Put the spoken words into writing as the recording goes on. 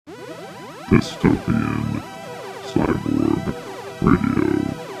Dystopian Cyborg Radio.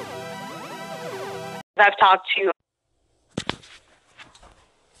 I've talked to.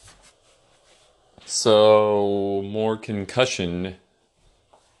 So, more concussion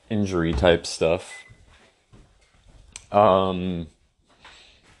injury type stuff. It's kind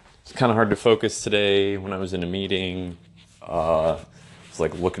of hard to focus today when I was in a meeting. I was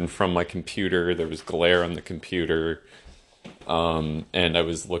like looking from my computer. There was glare on the computer. And I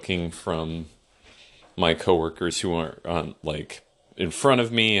was looking from my coworkers who were like in front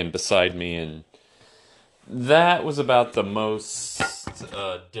of me and beside me, and that was about the most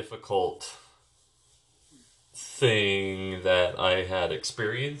difficult thing that I had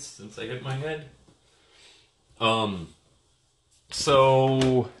experienced since I hit my head.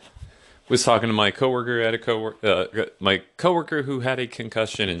 So was talking to my coworker my coworker who had a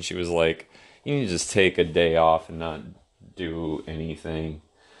concussion, and she was like, "You need to just take a day off and not do anything."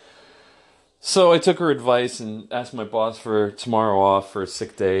 So I took her advice and asked my boss for tomorrow off for a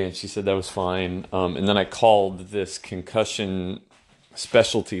sick day, and she said that was fine. And then I called this concussion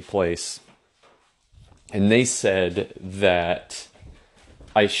specialty place, and they said that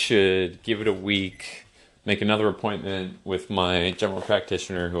I should give it a week, make another appointment with my general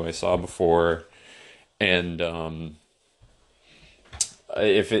practitioner who I saw before, and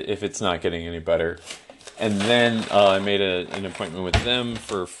if it's not getting any better. And then I made an appointment with them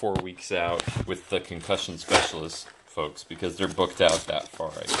for 4 weeks out with the concussion specialist folks, because they're booked out that far,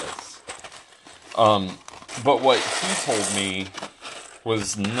 I guess. But what he told me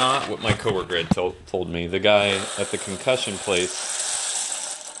was not what my coworker had told me. The guy at the concussion place...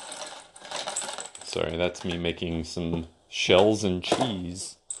 Sorry, that's me making some shells and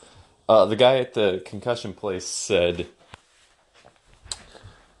cheese. The guy at the concussion place said,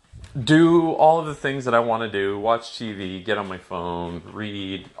 do all of the things that I want to do, watch TV, get on my phone,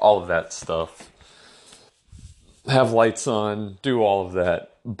 read, all of that stuff. Have lights on, do all of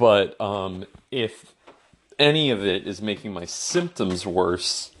that. But if any of it is making my symptoms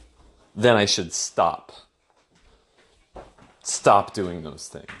worse, then I should stop. Stop doing those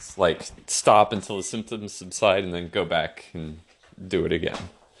things. Like, stop until the symptoms subside and then go back and do it again.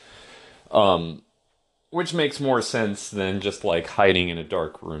 Which makes more sense than just like hiding in a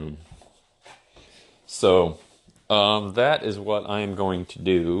dark room. So, that is what I am going to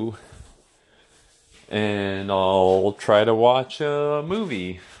do. And I'll try to watch a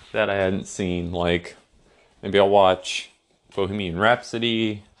movie that I hadn't seen. Like, maybe I'll watch Bohemian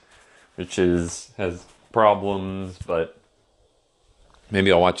Rhapsody, which has problems, but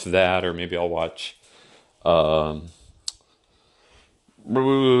maybe I'll watch that, or maybe I'll watch...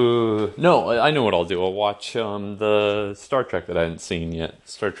 No, I know what I'll do. I'll watch the Star Trek that I hadn't seen yet.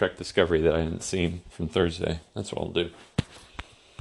 Star Trek Discovery that I hadn't seen from Thursday. That's what I'll do.